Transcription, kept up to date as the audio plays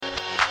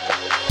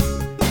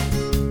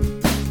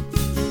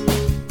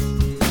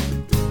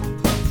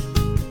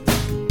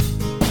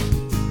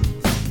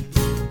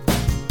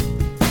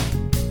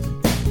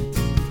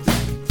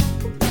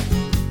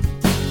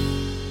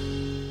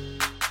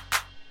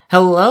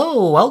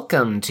Hello,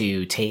 welcome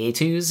to Tay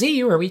to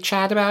Z, where we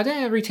chat about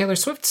every Taylor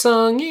Swift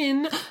song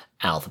in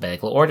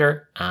alphabetical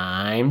order.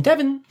 I'm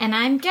Devin. And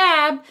I'm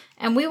Gab,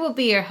 and we will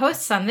be your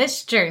hosts on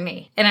this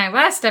journey. In our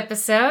last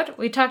episode,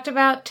 we talked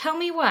about Tell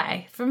Me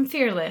Why from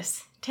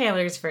Fearless,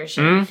 Taylor's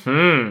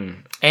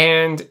version.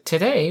 And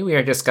today we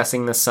are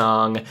discussing the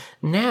song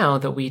Now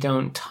That We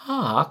Don't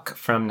Talk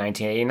from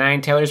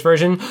 1989, Taylor's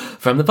version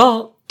from the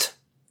vault.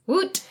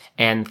 Woot!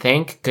 And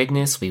thank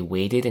goodness we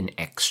waited an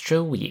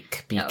extra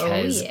week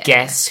because yeah.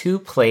 Guess who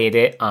played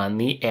it on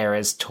the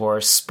Eras Tour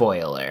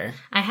spoiler?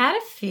 I had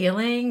a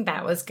feeling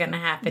that was going to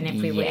happen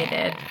if we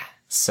waited.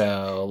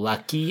 So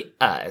lucky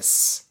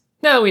us.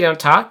 No, We Don't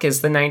Talk is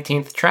the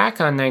 19th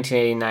track on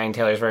 1989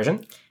 Taylor's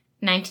version.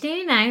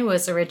 1989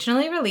 was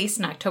originally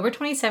released on October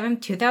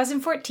 27,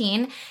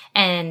 2014,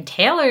 and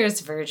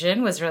Taylor's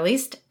version was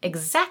released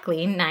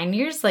exactly 9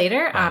 years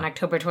later on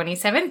October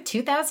 27,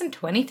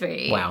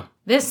 2023. Wow.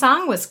 This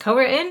song was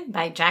co-written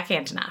by Jack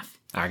Antonoff.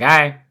 Our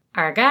guy.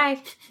 Our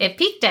guy. It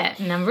peaked at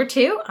number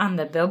 2 on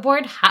the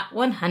Billboard Hot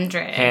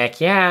 100.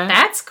 Heck yeah.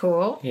 That's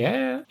cool.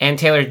 Yeah. And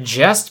Taylor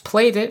just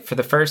played it for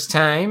the first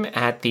time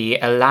at the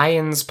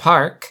Allianz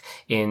Park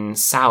in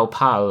Sao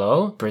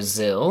Paulo,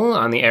 Brazil,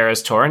 on the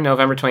Eras Tour,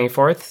 November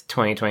 24th,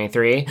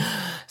 2023.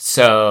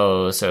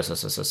 So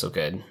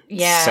good.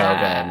 Yeah.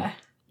 So good.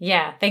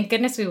 Yeah, thank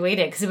goodness we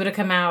waited, because it would have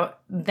come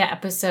out the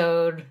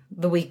episode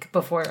the week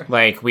before.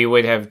 Like, we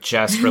would have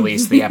just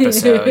released the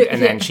episode,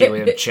 and then she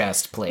would have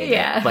just played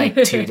it, like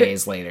 2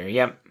 days later.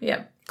 Yep.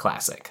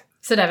 Classic.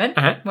 So, Devin,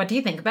 what do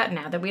you think about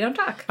Now That We Don't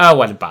Talk? Oh,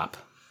 what a bop.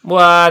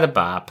 What a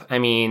bop. I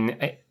mean,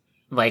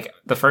 like,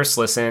 the first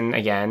listen,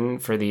 again,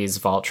 for these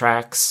vault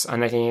tracks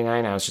on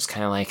 1989, I was just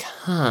kind of like,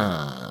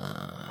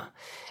 huh.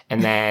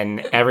 And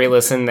then every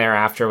listen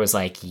thereafter was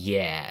like,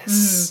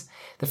 yes.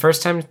 The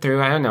first time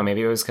through, I don't know,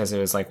 maybe it was because it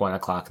was like 1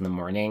 o'clock in the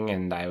morning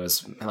and I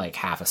was like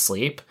half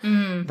asleep.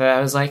 That I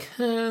was like,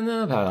 I don't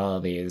know about all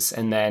of these.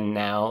 And then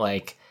now,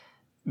 like,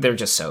 they're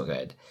just so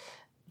good.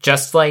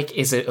 Just like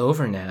Is It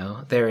Over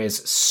Now, there is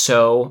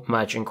so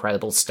much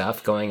incredible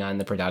stuff going on in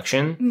the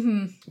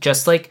production.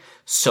 Just like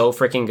so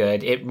freaking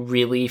good. It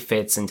really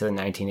fits into the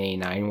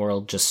 1989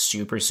 world just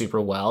super,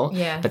 super well.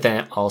 Yeah. But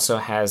then it also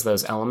has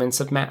those elements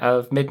of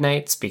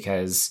Midnights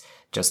because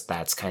just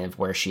that's kind of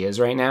where she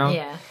is right now.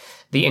 Yeah.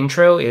 The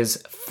intro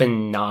is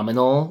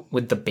phenomenal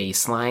with the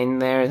bass line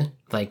there,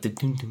 like the like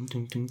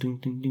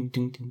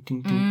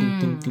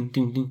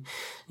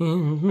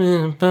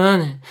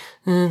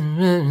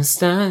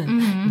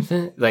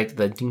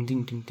the ding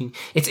ding ding ding.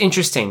 It's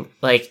interesting.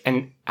 Like,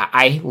 and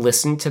I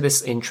listened to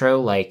this intro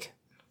like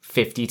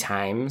 50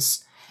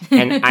 times,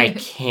 and I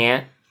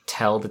can't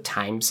tell the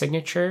time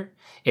signature.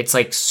 It's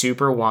like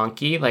super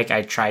wonky. Like,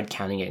 I tried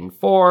counting it in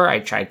 4, I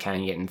tried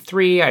counting it in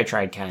 3, I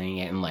tried counting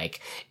it in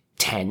like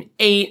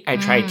 10-8. I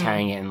tried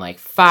counting it in like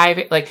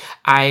 5. Like,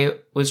 I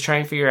was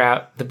trying to figure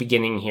out the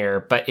beginning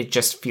here, but it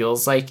just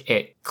feels like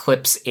it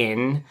clips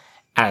in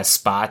at a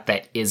spot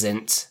that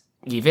isn't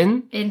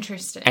even.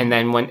 Interesting. And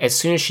then as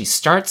soon as she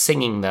starts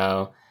singing,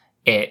 though,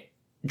 it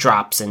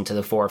drops into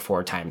the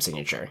 4/4 time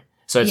signature.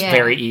 So it's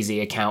very easy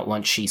to count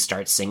once she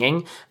starts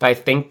singing. But I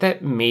think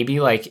that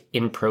maybe like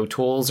in Pro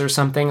Tools or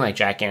something, like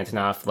Jack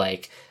Antonoff,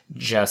 like,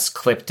 just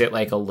clipped it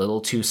like a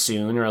little too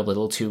soon or a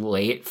little too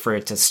late for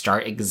it to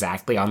start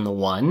exactly on the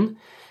 1,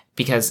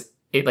 because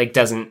it like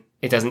doesn't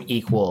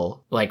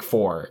equal like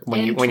 4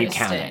 when you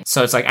count it.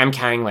 So it's like I'm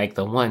counting like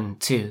the 1,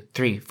 2,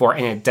 3, 4,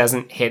 and it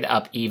doesn't hit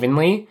up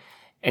evenly.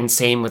 And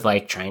same with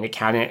like trying to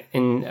count it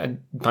in a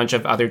bunch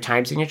of other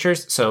time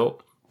signatures. So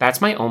that's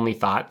my only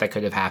thought that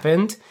could have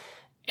happened.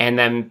 And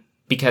then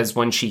because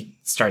when she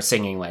starts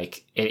singing,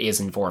 like, it is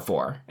in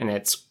 4/4 and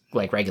it's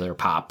like regular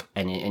pop,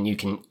 and you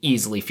can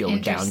easily feel the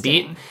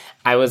downbeat.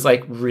 I was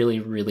like really,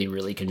 really,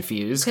 really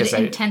confused. Could it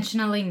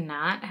intentionally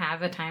not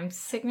have a time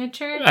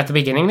signature? At the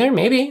beginning there,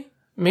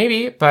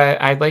 maybe,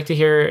 but I'd like to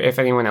hear if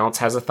anyone else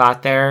has a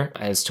thought there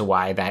as to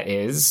why that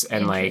is,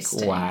 and like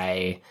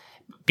why,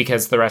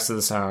 because the rest of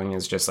the song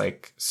is just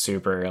like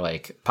super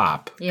like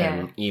pop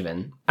and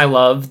even. I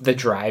love the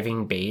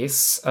driving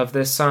bass of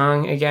this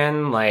song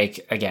again.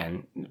 Like,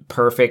 again,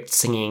 perfect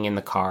singing in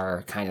the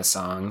car kind of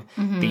song.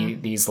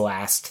 These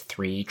last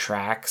 3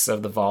 tracks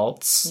of the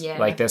vaults,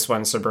 like this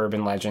one,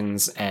 Suburban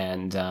Legends,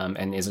 and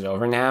Is It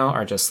Over Now,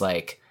 are just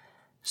like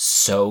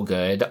so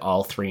good,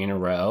 all 3 in a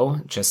row.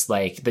 Just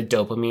like the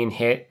dopamine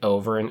hit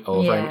over and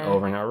over and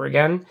over and over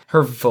again.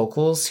 Her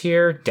vocals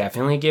here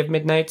definitely give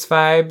Midnights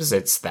vibes.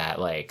 It's that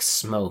like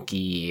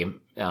smoky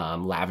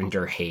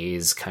lavender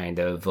haze kind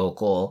of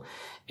vocal.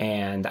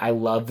 And I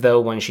love, though,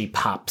 when she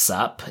pops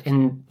up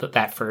in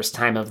that first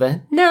time of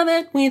the Now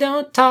That We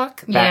Don't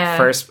Talk. That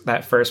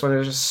first one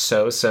is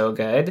just so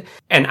good.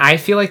 And I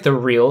feel like the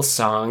real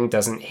song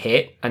doesn't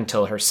hit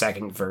until her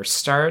second verse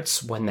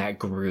starts, when that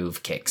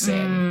groove kicks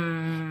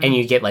in. And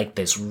you get like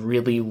this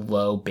really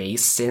low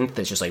bass synth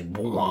that's just like,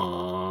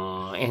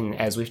 wah. And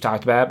as we've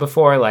talked about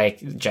before,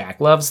 like, Jack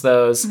loves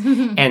those.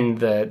 And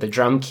the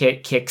drum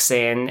kit kicks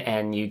in,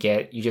 and you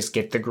just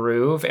get the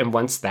groove. And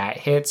once that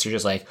hits, you're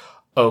just like,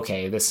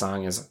 okay, this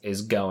song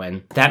is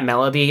going. That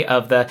melody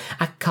of the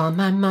I called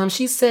my mom,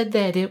 she said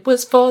that it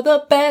was for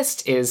the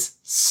best is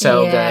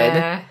so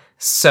good.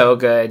 So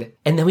good.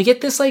 And then we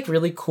get this like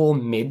really cool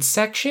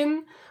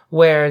midsection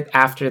where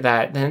after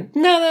that, then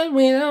now that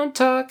we don't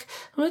talk,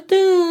 like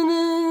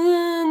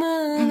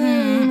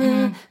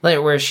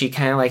where she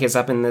kind of like is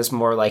up in this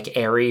more like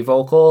airy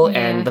vocal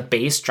and the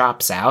bass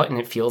drops out and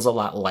it feels a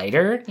lot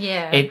lighter.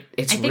 Yeah.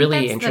 It's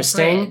really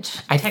interesting. Bridge,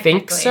 I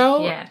think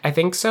so. Yeah. I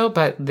think so,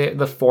 but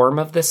the form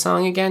of this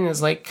song again is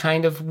like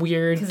kind of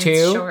weird too.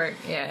 It's short,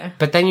 yeah.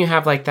 But then you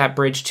have like that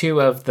bridge too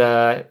of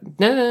the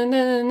na na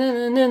na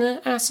na na na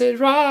acid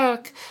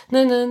rock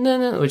na na na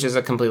na, which is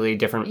a completely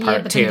different part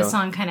yeah, but too. Then the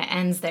song kind of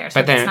ends there, so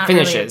but then it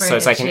finishes, really so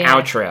it's like an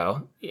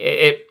outro.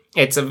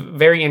 It's a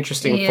very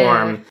interesting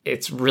form.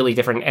 It's really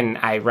different, and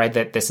I read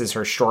that this is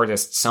her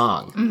shortest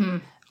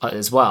song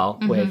as well,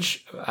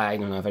 which I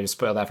don't know if I just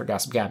spoiled that for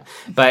Gossip Gab.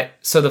 But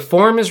so the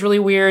form is really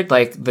weird.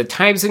 Like the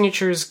time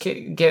signatures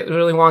get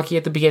really wonky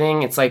at the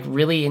beginning. It's like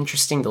really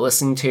interesting to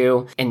listen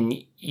to, and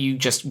you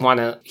just want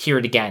to hear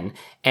it again.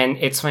 And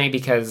it's funny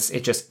because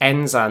it just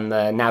ends on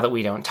the now that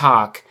we don't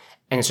talk.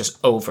 And it's just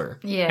over.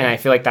 Yeah. And I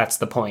feel like that's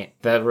the point.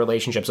 The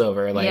relationship's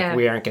over. Like,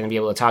 we aren't going to be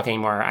able to talk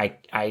anymore.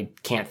 I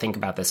can't think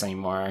about this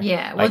anymore.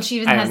 Yeah. Like, well,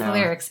 she even has the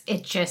lyrics,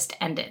 it just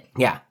ended.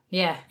 Yeah.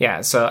 Yeah. Yeah.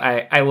 So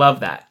I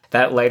love that.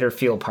 That lighter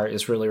feel part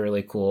is really,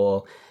 really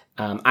cool.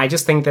 I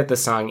just think that the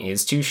song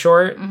is too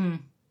short.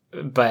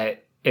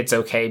 But it's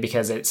okay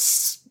because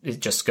it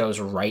just goes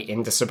right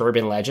into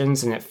Suburban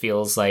Legends. And it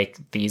feels like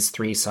these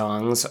three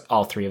songs,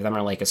 all three of them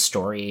are like a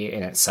story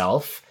in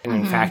itself. And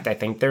in fact, I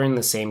think they're in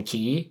the same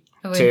key.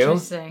 Oh, too.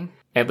 interesting.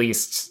 At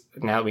least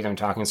now that we don't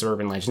talk in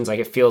Suburban Legends,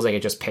 like it feels like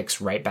it just picks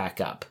right back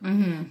up.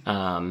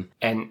 And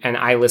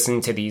I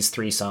listened to these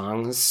three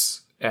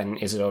songs and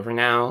Is It Over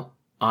Now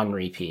on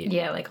repeat.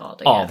 Yeah, like all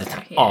the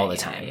time. Yeah, all the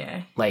time.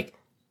 Yeah. Like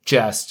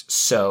just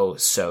so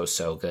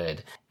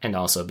good. And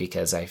also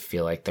because I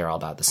feel like they're all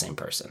about the same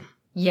person.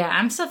 Yeah,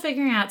 I'm still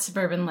figuring out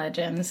Suburban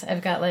Legends.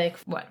 I've got like,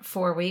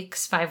 5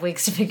 weeks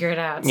to figure it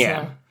out.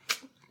 Yeah. So.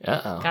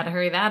 Uh-oh. Gotta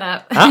hurry that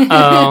up.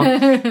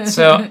 Uh-oh.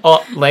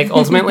 So, like,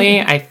 ultimately,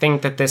 I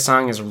think that this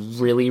song is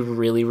really,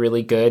 really,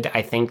 really good.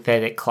 I think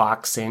that it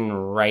clocks in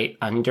right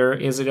under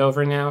Is It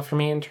Over Now for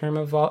me in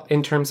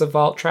terms of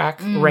vault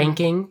track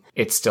ranking.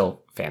 It's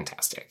still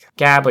fantastic.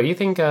 Gab, what do you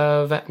think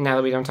of Now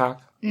That We Don't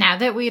Talk? Now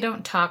That We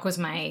Don't Talk was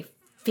my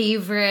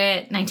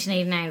favorite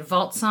 1989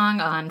 vault song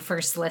on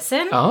first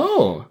listen.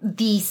 Oh.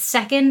 The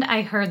second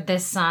I heard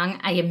this song,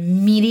 I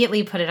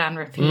immediately put it on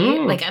repeat.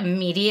 Like,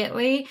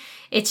 immediately.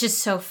 It's just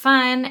so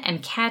fun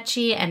and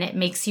catchy, and it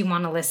makes you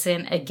want to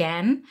listen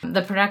again.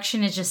 The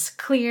production is just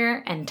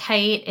clear and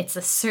tight. It's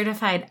a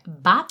certified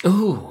bop.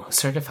 Ooh,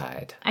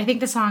 certified. I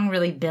think the song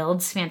really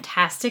builds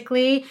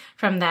fantastically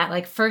from that,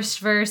 like, first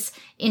verse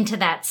into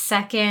that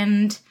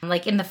second.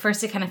 Like, in the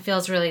first, it kind of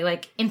feels really,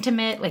 like,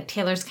 intimate. Like,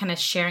 Taylor's kind of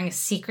sharing a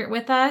secret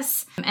with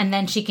us. And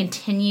then she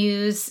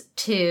continues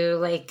to,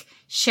 like,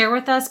 share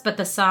with us, but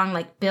the song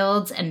like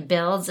builds and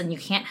you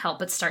can't help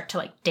but start to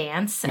like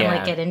dance and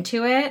like get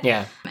into it.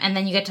 Yeah. And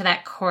then you get to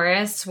that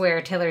chorus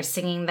where Taylor's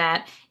singing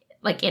that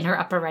like in her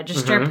upper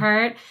register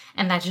part,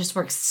 and that just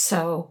works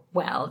so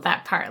well,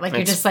 that part. Like,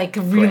 you're just like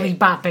really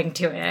bopping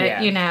to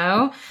it, you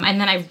know?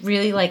 And then I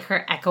really like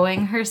her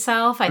echoing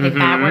herself. I think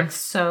that works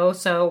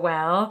so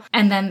well.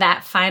 And then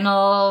that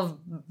final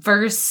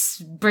verse,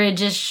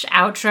 bridge-ish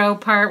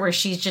outro part where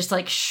she's just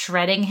like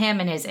shredding him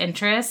and his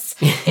interests.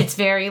 It's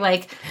very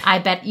like, I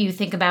bet you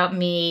think about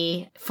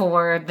me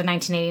for the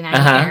 1989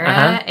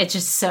 era. It's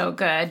just so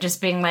good.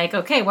 Just being like,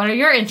 okay, what are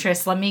your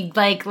interests? Let me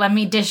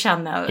dish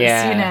on those, you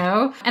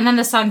know? And then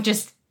the song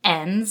just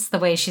ends the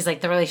way she's like,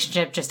 the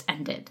relationship just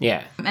ended.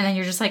 Yeah. And then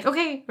you're just like,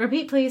 okay,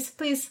 repeat, please.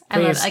 I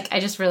love, like,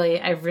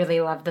 I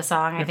really love the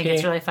song. I think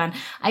it's really fun.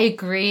 I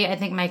agree. I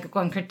think my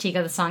one critique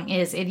of the song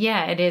is it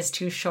is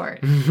too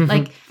short.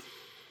 Like,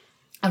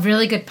 a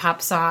really good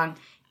pop song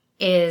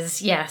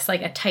is, yes,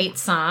 like a tight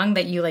song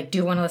that you like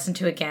do want to listen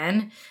to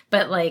again,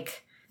 but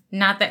like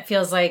not that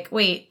feels like,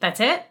 wait,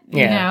 that's it?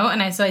 You know?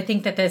 And so I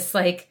think that this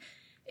like,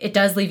 it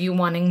does leave you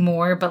wanting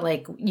more, but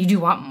like you do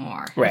want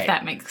more, if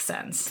that makes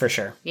sense. For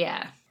sure.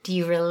 Yeah. Do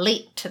you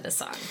relate to the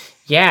song?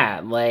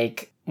 Yeah,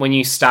 like when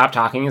you stop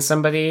talking to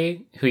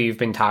somebody who you've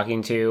been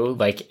talking to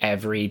like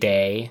every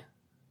day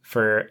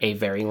for a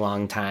very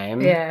long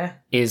time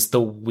is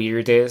the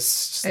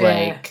weirdest,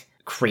 like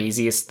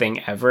craziest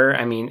thing ever.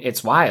 I mean,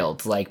 it's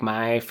wild. Like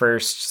my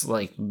first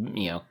like,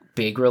 you know,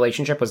 big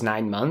relationship was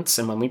 9 months,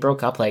 and when we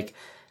broke up, like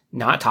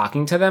not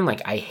talking to them,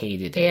 like I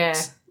hated it.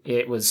 Yeah.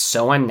 It was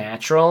so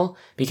unnatural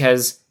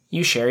because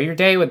you share your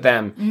day with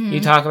them. You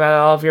talk about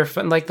all of your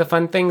fun, like the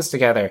fun things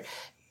together.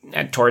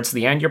 And towards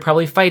the end, you're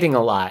probably fighting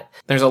a lot.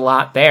 There's a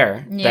lot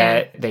there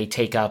that they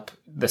take up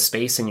the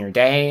space in your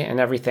day and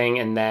everything.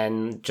 And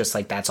then just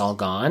like, that's all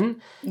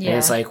gone. Yeah. And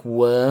it's like,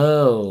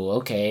 whoa,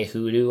 okay,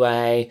 who do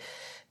I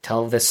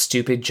tell this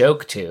stupid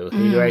joke to?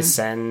 Who do I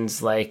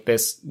send like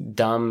this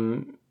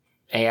dumb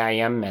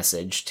AIM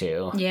message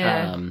too.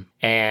 Yeah.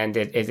 And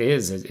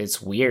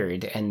it's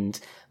weird. And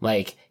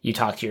like, you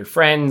talk to your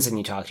friends and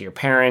you talk to your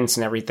parents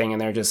and everything,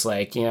 and they're just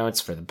like, it's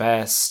for the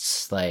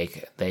best.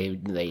 Like, they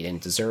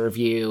didn't deserve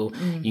you.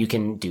 You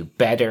can do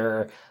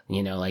better.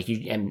 Like,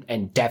 you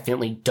and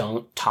definitely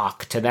don't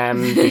talk to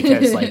them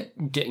because like,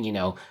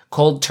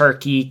 cold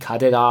turkey,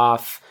 cut it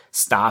off,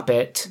 stop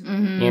it.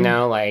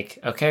 Like,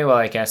 okay, well,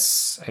 I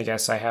guess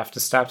I have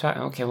to stop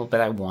talking. Okay, well, but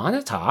I want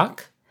to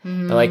talk.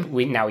 But like,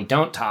 we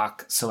don't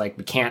talk, so like,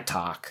 we can't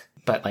talk.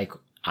 But like,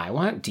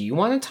 do you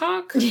want to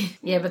talk?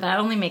 Yeah, but that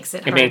only makes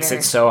it harder. It makes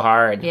it so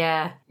hard.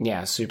 Yeah.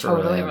 Yeah, super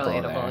totally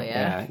relatable.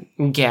 Yeah.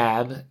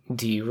 Gab,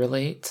 do you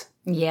relate?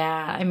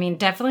 Yeah, I mean,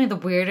 definitely the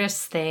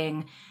weirdest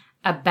thing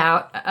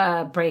about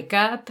a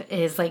breakup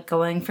is like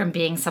going from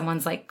being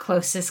someone's like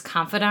closest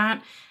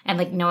confidant and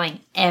like knowing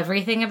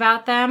everything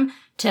about them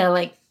to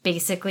like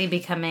basically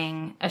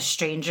becoming a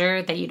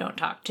stranger that you don't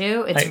talk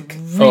to. It's like,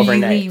 really,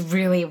 overnight.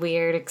 really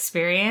weird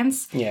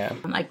experience. Yeah.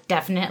 Like,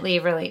 definitely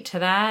relate to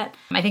that.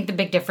 I think the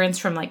big difference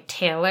from like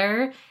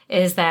Taylor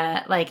is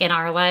that like in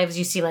our lives,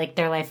 you see like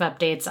their life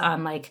updates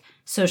on like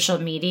social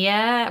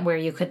media where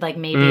you could like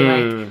maybe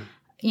like,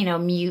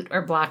 mute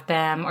or block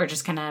them or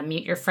just kind of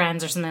mute your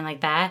friends or something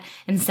like that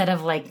instead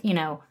of like,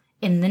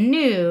 in the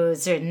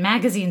news or in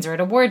magazines or at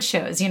award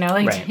shows,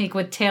 Right. Like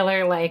with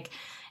Taylor, like,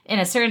 in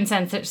a certain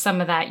sense,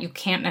 some of that you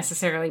can't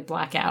necessarily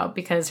block out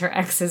because her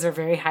exes are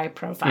very high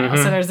profile.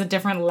 So there's a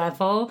different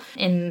level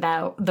in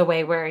the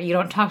way where you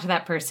don't talk to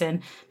that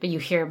person, but you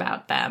hear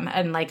about them.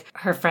 And like,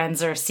 her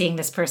friends are seeing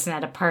this person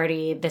at a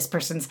party. This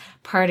person's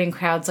partying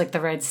crowds like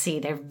the Red Sea.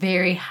 They're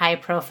very high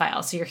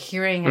profile. So you're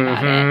hearing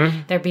about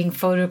it. They're being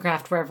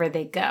photographed wherever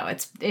they go.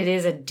 It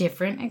is a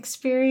different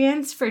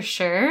experience for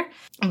sure.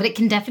 But it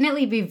can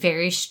definitely be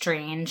very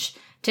strange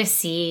to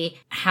see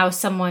how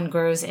someone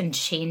grows and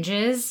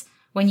changes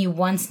when you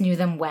once knew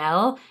them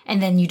well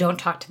and then you don't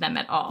talk to them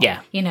at all.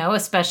 Yeah.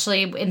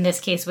 Especially in this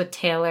case with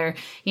Taylor,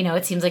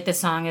 it seems like the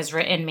song is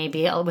written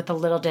maybe with a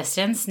little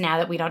distance. Now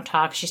that we don't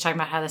talk, she's talking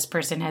about how this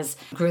person has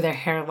grew their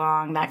hair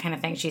long, that kind of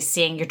thing. She's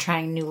seeing you're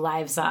trying new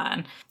lives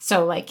on.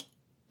 So like,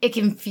 it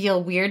can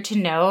feel weird to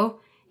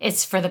know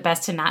it's for the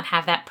best to not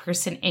have that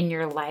person in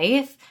your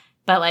life,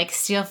 but like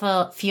still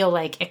feel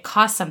like it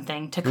costs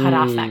something to cut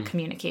off that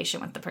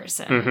communication with the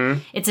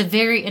person. It's a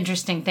very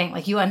interesting thing.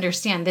 Like, you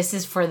understand this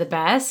is for the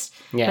best,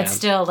 but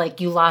still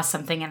like you lost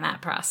something in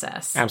that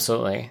process.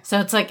 Absolutely. So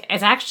it's like,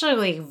 it's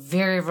actually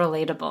very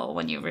relatable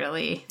when you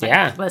really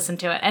listen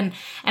to it. And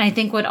I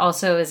think what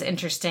also is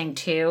interesting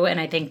too, and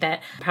I think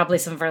that probably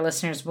some of our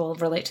listeners will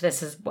relate to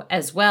this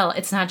as well.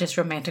 It's not just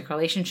romantic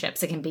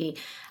relationships. It can be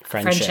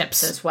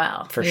friendships as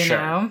well. For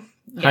sure.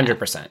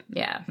 100%.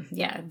 Yeah.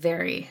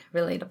 Very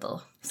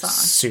relatable song.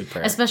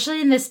 Super.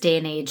 Especially in this day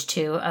and age,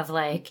 too, of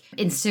like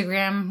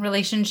Instagram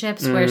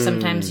relationships where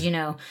sometimes,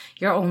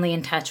 you're only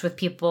in touch with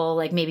people,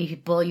 like maybe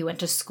people you went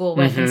to school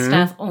with and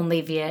stuff,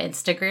 only via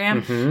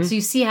Instagram. So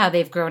you see how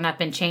they've grown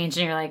up and changed,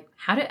 and you're like,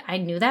 I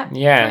knew that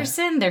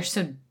person? They're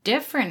so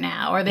different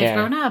now. Or they've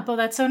grown up. Oh,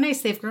 that's so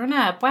nice. They've grown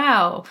up.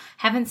 Wow.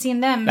 Haven't seen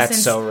them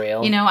since, so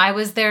real. I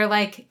was their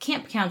like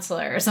camp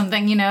counselor or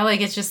something,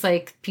 like it's just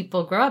like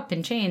people grow up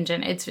and change,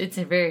 and it's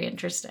very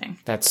interesting.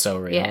 That's so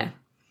real.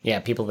 Yeah,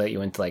 people that you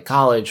went to like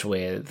college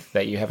with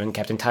that you haven't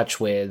kept in touch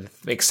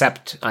with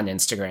except on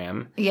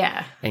Instagram.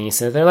 Yeah. And you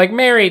say they're like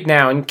married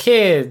now and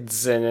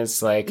kids, and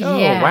it's like, oh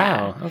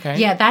wow, okay.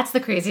 Yeah, that's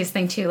the craziest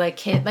thing too. Like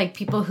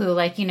people who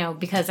like,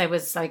 because I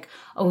was like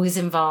always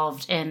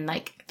involved in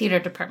like theater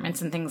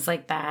departments and things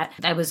like that.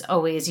 I was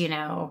always,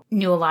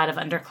 knew a lot of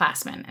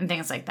underclassmen and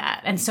things like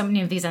that. And so many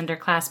of these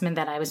underclassmen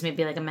that I was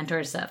maybe like a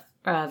mentor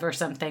or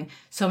something,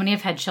 so many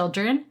have had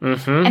children,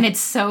 and it's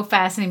so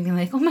fascinating being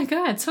like, oh my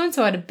god, so and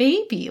so had a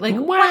baby, like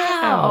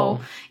wow.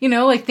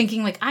 Like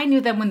thinking like I knew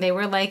them when they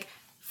were like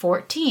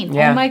 14.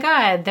 Oh my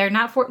god, they're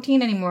not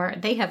 14 anymore,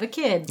 they have a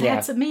kid.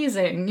 That's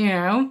amazing.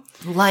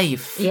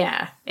 Life.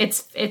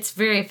 It's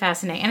very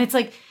fascinating, and it's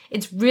like,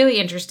 it's really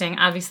interesting.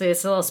 Obviously, this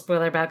is a little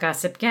spoiler about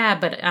Gossip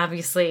Gab, but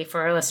obviously for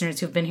our listeners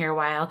who've been here a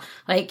while,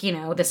 like,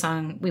 the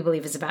song we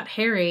believe is about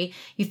Harry.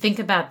 You think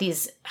about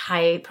these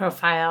high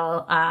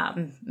profile,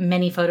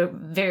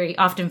 very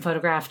often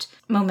photographed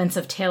moments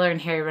of Taylor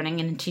and Harry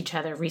running into each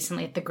other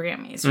recently at the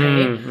Grammys,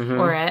 right?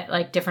 Or at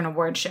like different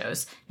award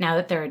shows now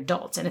that they're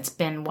adults. And it's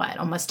been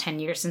almost 10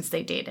 years since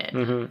they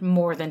dated,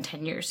 more than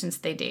 10 years since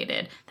they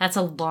dated. That's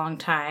a long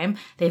time.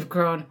 They've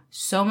grown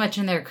so much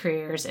in their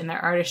careers, in their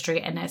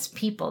artistry, and as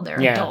people. They're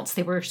adults.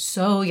 They were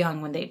so young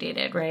when they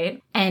dated,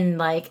 right? And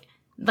like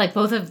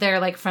both of their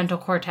like frontal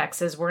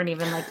cortexes weren't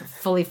even like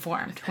fully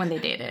formed when they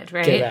dated,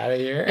 right? Get out of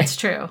here. It's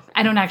true.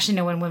 I don't actually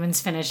know when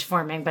women's finish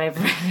forming, but I've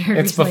heard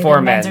it's recently before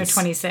that men's men's are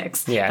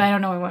 26. Yeah. But I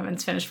don't know when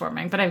women's finish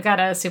forming, but I've got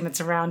to assume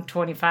it's around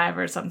 25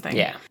 or something.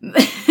 Yeah.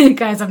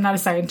 Guys, I'm not a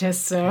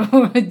scientist,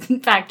 so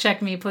fact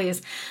check me,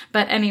 please.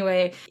 But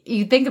anyway,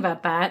 you think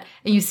about that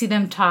and you see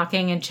them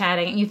talking and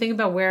chatting, and you think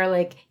about where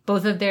like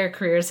both of their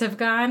careers have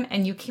gone,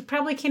 and you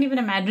probably can't even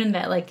imagine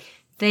that like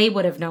they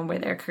would have known where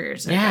their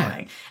careers are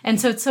going. And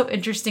so it's so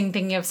interesting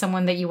thinking of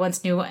someone that you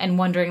once knew and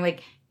wondering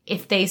like,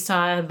 if they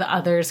saw the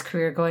other's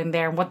career going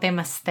there and what they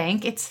must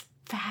think. It's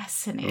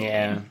fascinating.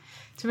 Yeah.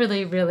 It's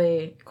really,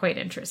 really quite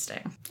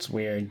interesting. It's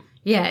weird.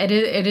 Yeah, it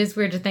is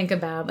weird to think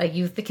about. Like,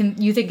 you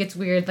think it's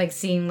weird, like,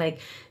 seeing, like,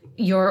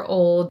 your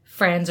old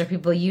friends or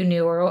people you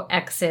knew or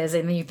exes,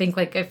 and then you think,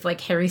 like, if, like,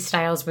 Harry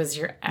Styles was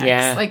your ex.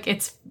 Yeah. Like,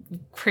 it's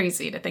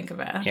crazy to think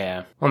about.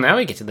 Yeah. Well, now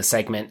we get to the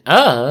segment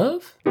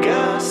of...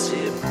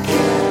 Gossip.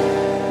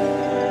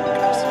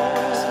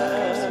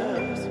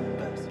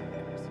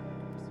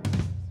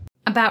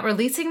 About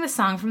releasing the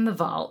song from the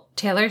vault,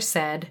 Taylor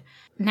said,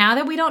 "Now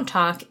That We Don't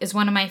Talk is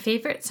one of my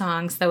favorite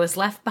songs that was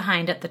left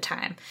behind at the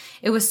time.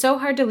 It was so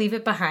hard to leave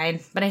it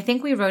behind, but I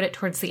think we wrote it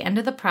towards the end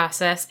of the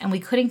process and we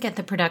couldn't get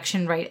the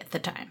production right at the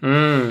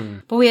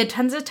time. But we had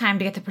tons of time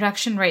to get the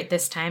production right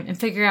this time and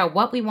figure out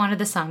what we wanted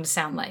the song to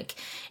sound like.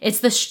 It's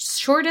the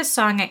shortest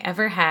song I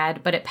ever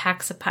had, but it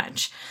packs a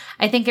punch.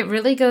 I think it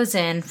really goes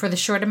in for the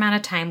short amount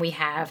of time we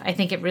have. I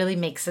think it really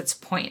makes its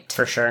point.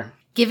 For sure.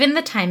 Given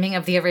the timing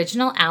of the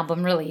original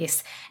album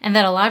release and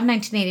that a lot of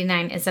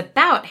 1989 is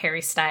about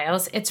Harry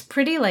Styles, it's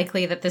pretty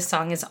likely that this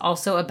song is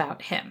also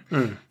about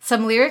him.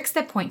 Some lyrics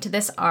that point to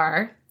this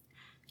are,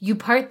 "You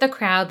part the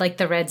crowd like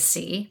the Red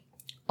Sea.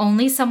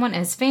 Only someone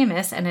as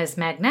famous and as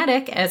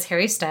magnetic as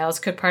Harry Styles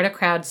could part a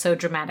crowd so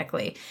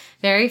dramatically.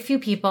 Very few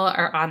people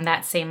are on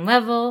that same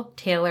level,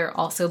 Taylor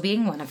also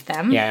being one of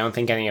them." Yeah, I don't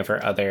think any of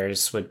her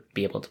others would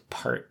be able to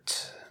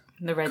part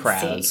The Red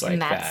crowds Sea like in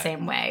that that.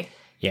 same way.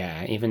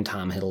 Yeah, even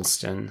Tom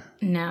Hiddleston.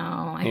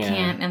 No, I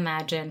can't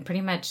imagine.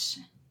 Pretty much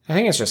I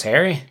think it's just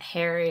Harry.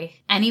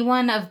 Harry. Any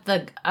one of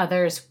the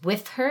others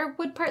with her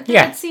would part the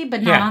Yeah. Red Sea,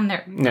 but not Yeah. on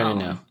their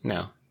own.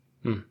 No.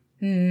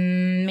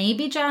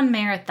 Maybe John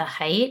Mayer at the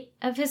height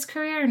of his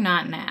career?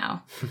 Not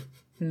now.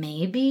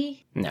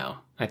 Maybe. No,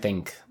 I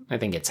think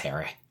it's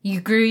Harry.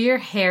 You grew your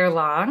hair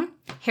long.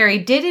 Harry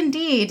did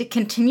indeed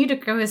continue to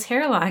grow his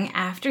hair long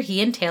after he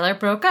and Taylor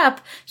broke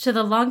up, to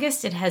the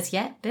longest it has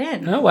yet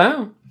been. Oh,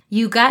 wow.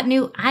 You got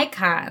new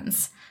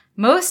icons.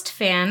 Most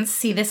fans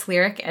see this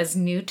lyric as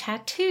new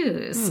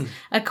tattoos.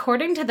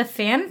 According to the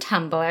fan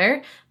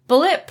Tumblr,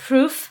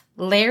 Bulletproof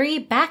Larry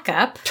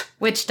Backup,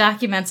 which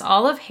documents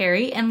all of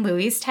Harry and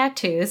Louis'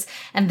 tattoos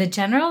and the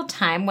general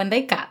time when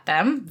they got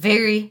them.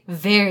 Very,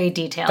 very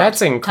detailed.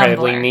 That's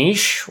incredibly Tumblr.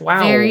 niche.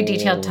 Wow. Very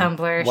detailed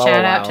Tumblr. Wow,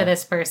 Shout wow. out to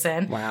this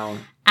person. Wow.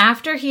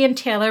 After he and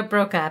Taylor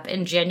broke up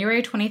in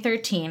January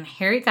 2013,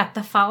 Harry got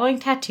the following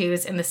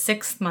tattoos in the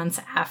 6 months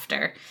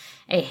after.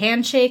 A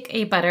handshake,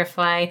 a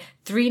butterfly,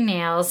 3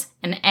 nails,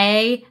 an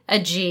A, a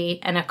G,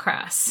 and a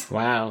cross.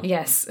 Wow.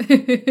 Yes.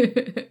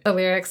 The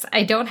lyrics,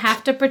 "I don't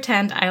have to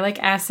pretend I like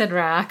acid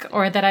rock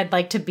or that I'd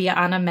like to be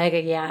on a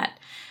mega yacht.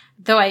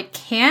 Though I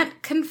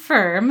can't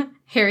confirm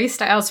Harry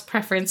Styles'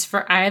 preference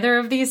for either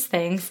of these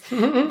things,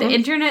 the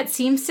internet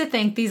seems to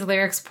think these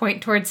lyrics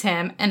point towards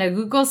him, and a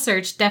Google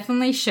search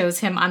definitely shows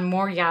him on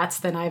more yachts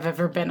than I've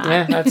ever been on."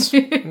 Yeah,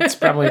 that's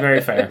probably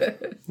very fair.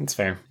 It's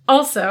fair.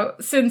 Also,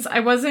 since I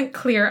wasn't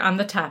clear on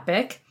the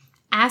topic,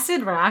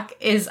 acid rock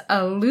is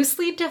a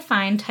loosely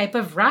defined type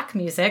of rock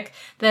music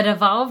that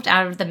evolved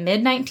out of the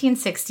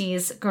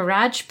mid-1960s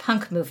garage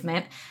punk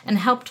movement and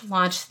helped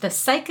launch the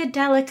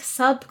psychedelic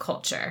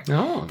subculture.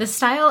 Oh. The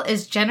style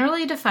is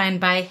generally defined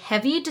by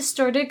heavy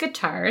distorted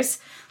guitars,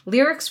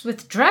 lyrics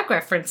with drug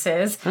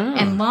references,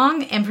 and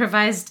long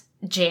improvised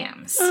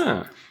jams.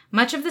 Ah.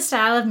 Much of the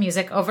style of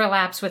music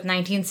overlaps with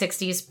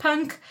 1960s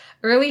punk,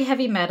 early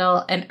heavy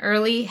metal, and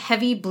early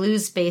heavy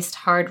blues-based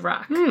hard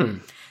rock.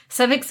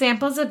 Some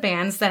examples of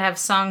bands that have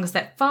songs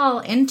that fall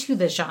into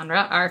the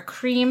genre are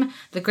Cream,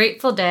 The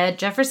Grateful Dead,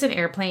 Jefferson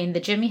Airplane, The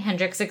Jimi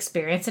Hendrix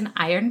Experience, and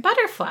Iron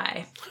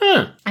Butterfly.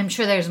 Huh. I'm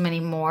sure there's many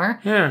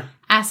more Yeah.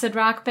 acid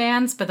rock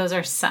bands, but those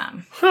are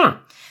some. Huh.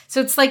 So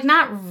it's like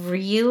not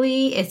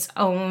really its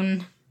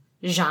own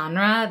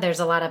genre. There's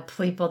a lot of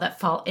people that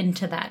fall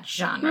into that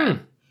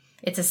genre.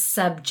 It's a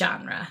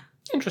subgenre.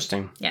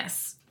 Interesting.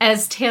 Yes.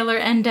 As Taylor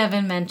and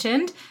Devin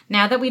mentioned,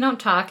 Now That We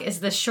Don't Talk is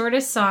the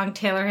shortest song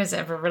Taylor has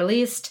ever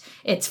released.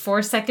 It's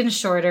 4 seconds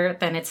shorter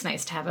than It's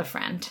Nice to Have a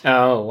Friend.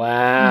 Oh,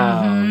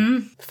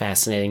 wow.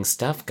 Fascinating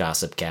stuff,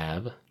 Gossip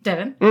Gab.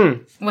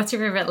 Devin, what's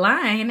your favorite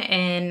line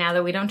in Now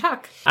That We Don't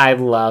Talk? I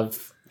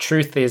love...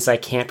 Truth is, I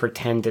can't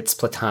pretend it's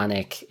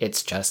platonic.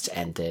 It's just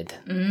ended.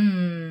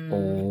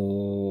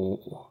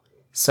 Oh.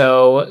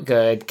 So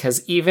good.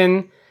 Because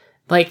even,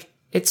 like...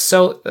 It's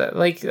so,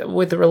 like,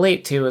 with the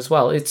relate to as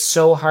well, it's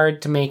so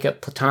hard to make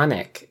it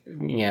platonic,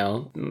 you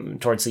know,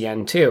 towards the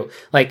end, too.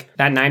 Like,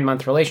 that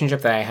 9-month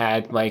relationship that I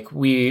had, like,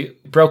 we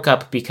broke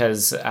up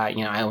because,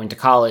 you know, I went to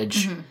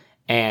college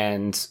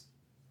and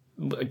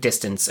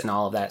distance and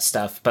all of that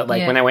stuff. But,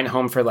 like, when I went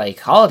home for, like,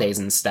 holidays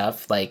and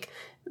stuff, like,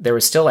 there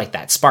was still, like,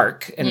 that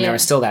spark and there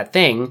was still that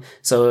thing.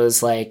 So it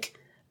was like,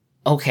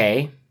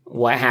 okay,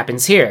 what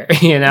happens here?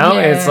 You know,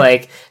 it's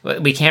like,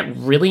 we can't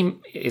really,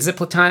 is it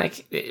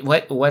platonic?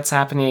 What's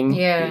happening?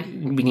 Yeah.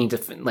 We need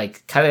to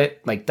like cut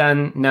it, like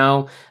done.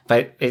 No,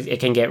 but it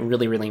can get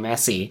really, really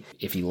messy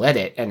if you let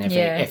it. And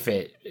if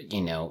it,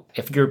 you know,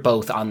 if you're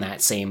both on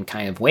that same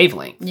kind of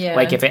wavelength,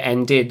 like if it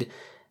ended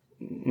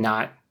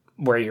not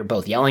where you're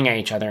both yelling at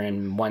each other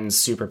and one's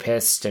super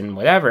pissed and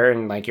whatever,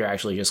 and like you're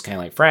actually just kind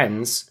of like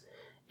friends,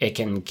 it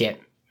can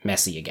get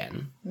messy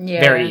again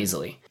very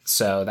easily.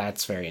 So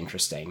that's very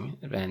interesting.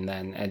 And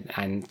then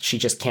and she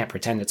just can't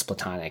pretend it's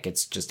platonic.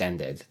 It's just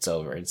ended. It's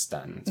over. It's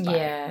done. It's bye.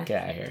 Yeah.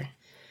 Get out of here.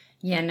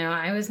 Yeah, no,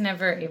 I was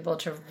never able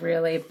to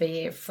really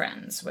be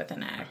friends with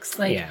an ex.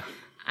 Like,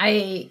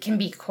 I can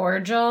be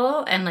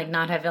cordial and, like,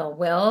 not have ill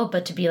will,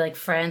 but to be, like,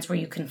 friends where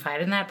you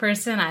confide in that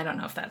person, I don't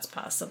know if that's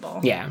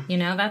possible. Yeah. You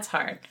know, that's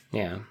hard.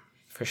 Yeah,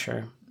 for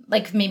sure.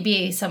 Like,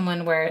 maybe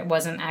someone where it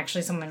wasn't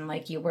actually someone,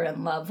 like, you were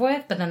in love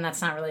with, but then that's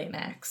not really an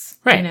ex.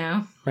 Right. You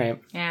know?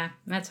 Right. Yeah,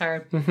 that's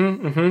hard.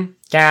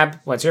 Gab,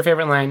 what's your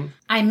favorite line?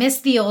 I miss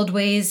the old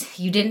ways.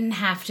 You didn't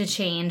have to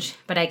change,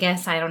 but I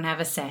guess I don't have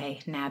a say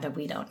now that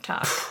we don't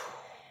talk.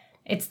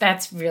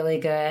 That's really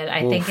good.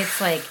 I think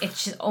it's like,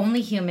 it's just only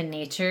human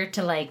nature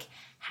to like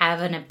have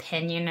an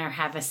opinion or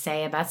have a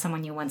say about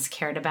someone you once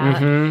cared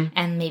about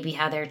and maybe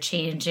how they're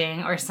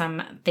changing or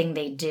something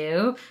they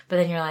do. But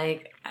then you're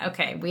like,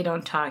 okay, we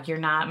don't talk. You're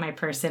not my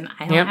person.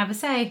 I don't have a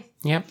say.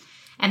 Yep.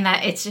 And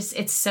that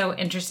it's so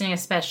interesting,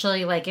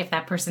 especially like if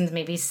that person's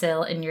maybe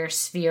still in your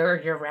sphere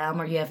or your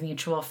realm or you have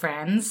mutual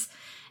friends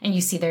and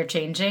you see they're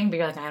changing, but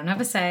you're like, I don't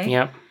have a say.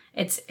 Yep.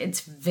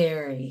 It's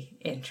very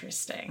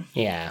interesting.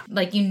 Yeah.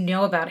 Like, you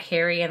know about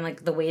Harry and,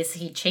 like, the ways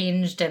he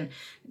changed and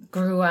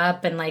grew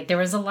up. And, like, there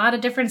was a lot of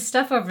different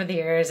stuff over the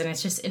years. And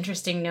it's just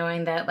interesting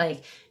knowing that,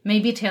 like,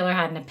 maybe Taylor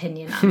had an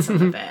opinion on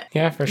some of it.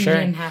 Yeah, for sure. He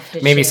didn't have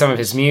to maybe change. some of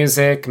his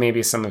music,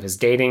 maybe some of his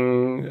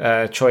dating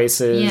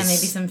choices. Yeah,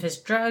 maybe some of his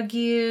drug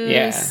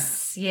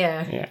use.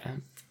 Yeah.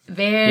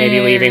 Very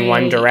maybe leaving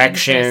One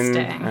Direction. I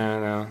interesting.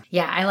 don't know.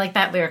 Yeah, I like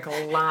that lyric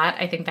a lot.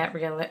 I think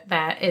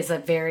that is a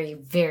very,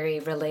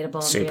 very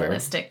relatable and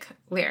realistic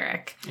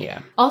lyric.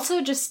 Yeah.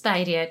 Also, just the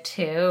idea,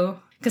 too,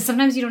 because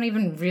sometimes you don't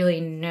even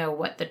really know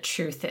what the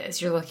truth is.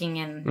 You're looking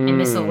in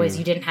missile ways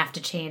you didn't have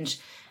to change,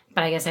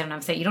 but I guess I don't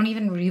have to say, you don't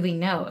even really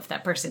know if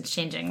that person's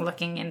changing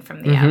looking in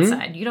from the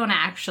outside. You don't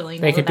actually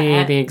know They could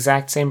be the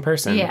exact same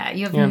person. Yeah,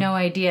 you have no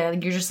idea.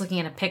 You're just looking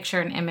at a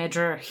picture, an image,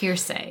 or a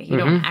hearsay. You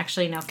don't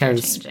actually know if they're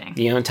changing.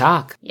 You don't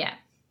talk. Yeah.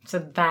 So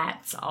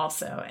that's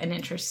also an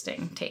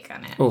interesting take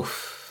on it.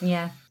 Oof.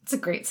 Yeah. It's a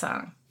great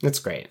song. That's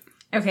great.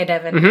 Okay,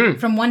 Devin.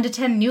 From 1 to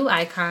 10 new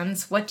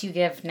icons, what do you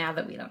give Now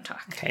That We Don't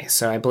Talk? Okay,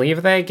 so I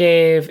believe that I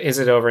gave Is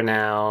It Over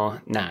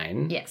Now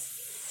 9. Yes.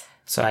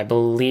 So I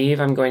believe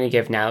I'm going to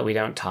give Now That We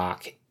Don't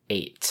Talk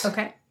 8.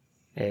 Okay.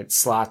 It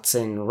slots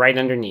in right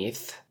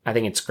underneath. I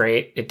think it's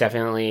great. It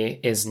definitely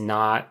is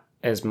not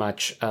as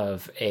much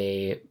of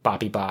a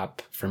boppy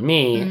bop for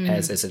me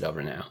as Is It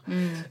Over Now.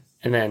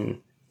 And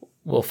then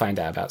we'll find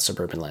out about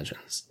Suburban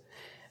Legends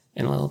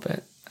in a little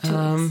bit.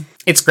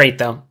 It's great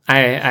though.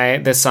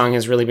 I this song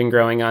has really been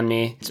growing on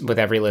me with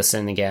every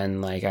listen.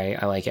 Again, like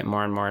I like it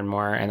more and more and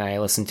more, and I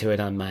listened to it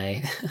on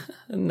my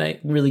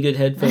really good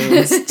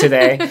headphones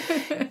today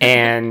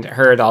and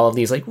heard all of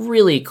these like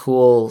really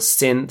cool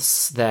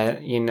synths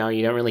that you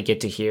don't really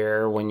get to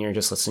hear when you're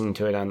just listening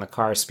to it on the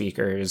car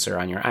speakers or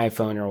on your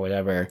iPhone or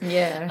whatever.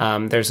 Yeah.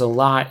 There's a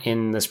lot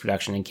in this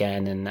production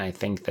again, and I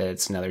think that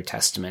it's another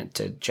testament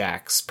to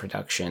Jack's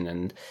production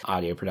and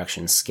audio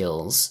production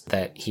skills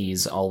that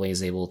he's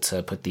always able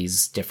to put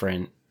these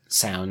different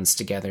sounds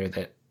together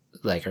that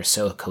like are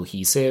so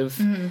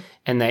cohesive,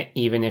 and that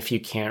even if you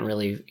can't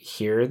really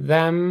hear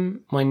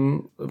them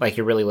when like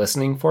you're really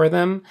listening for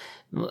them,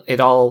 it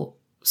all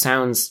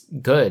sounds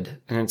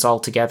good and it's all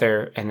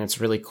together and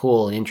it's really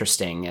cool and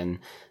interesting. And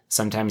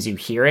sometimes you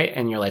hear it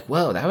and you're like,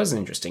 whoa, that was an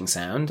interesting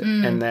sound.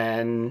 And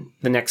then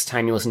the next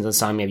time you listen to the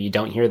song, maybe you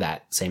don't hear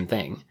that same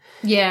thing.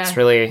 Yeah.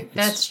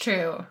 That's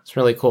true. It's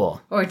really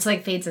cool. Or it's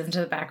like fades into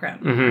the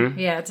background.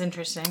 Yeah, it's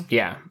interesting.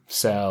 Yeah.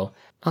 So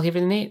I'll give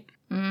it an 8.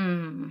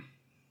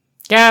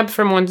 Gab,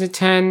 from 1 to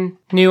 10,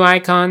 new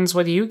icons,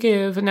 what do you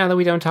give Now That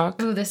We Don't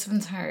Talk? Ooh, this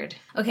one's hard.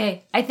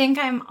 Okay, I think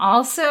I'm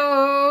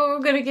also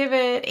going to give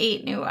it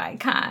 8 new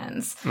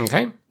icons.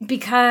 Okay.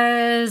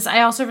 Because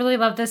I also really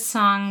love this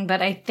song,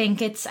 but I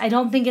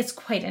don't think it's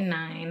quite a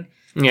 9.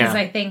 Because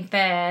I think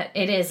that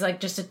it is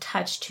like just a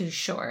touch too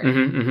short.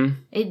 And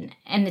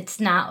it's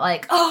not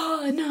like,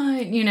 a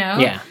 9,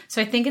 Yeah.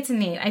 So I think it's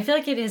an 8. I feel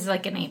like it is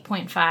like an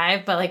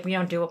 8.5, but like we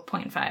don't do a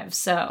 0.5.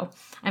 So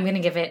I'm going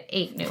to give it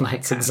 8 new icons.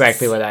 That's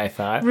exactly what I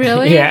thought.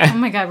 Really? Yeah. Oh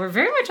my God, we're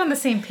very much on the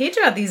same page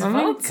about these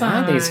vault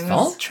songs. These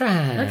vault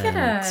tracks. Look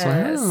at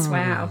us.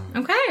 Wow.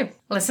 Okay.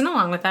 Listen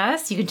along with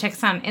us. You can check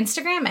us out on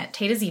Instagram at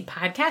Tay to Z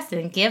Podcast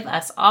and give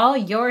us all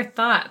your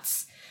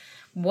thoughts.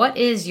 What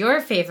is your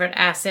favorite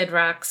acid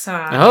rock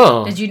song?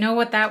 Oh. Did you know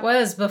what that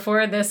was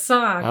before this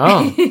song?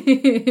 Oh.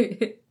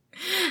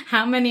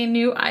 How many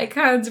new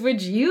icons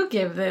would you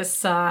give this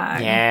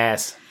song?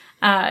 Yes.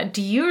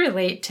 Do you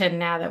relate to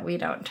Now That We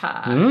Don't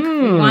Talk?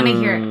 We want to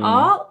hear it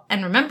all.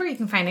 And remember, you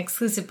can find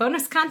exclusive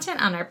bonus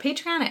content on our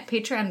Patreon at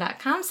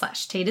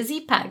patreon.com/Tay to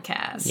Z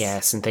Podcast.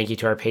 Yes, and thank you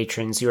to our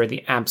patrons. You are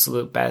the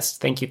absolute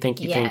best. Thank you,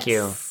 thank you, thank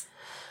you.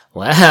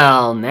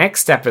 Well,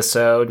 next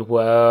episode,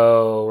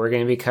 we're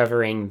going to be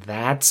covering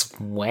That's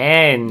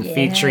When,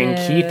 featuring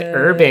Keith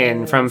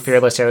Urban from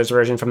Fearless Taylor's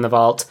version from The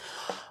Vault.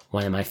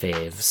 One of my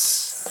faves.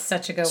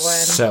 Such a good one.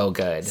 So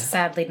good.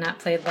 Sadly not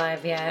played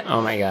live yet.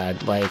 Oh my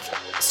god, like,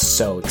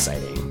 so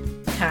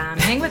exciting. Come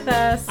hang with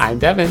us. I'm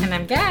Devin. And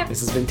I'm Gab.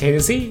 This has been Tay to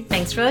Z.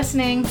 Thanks for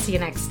listening. See you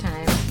next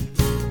time.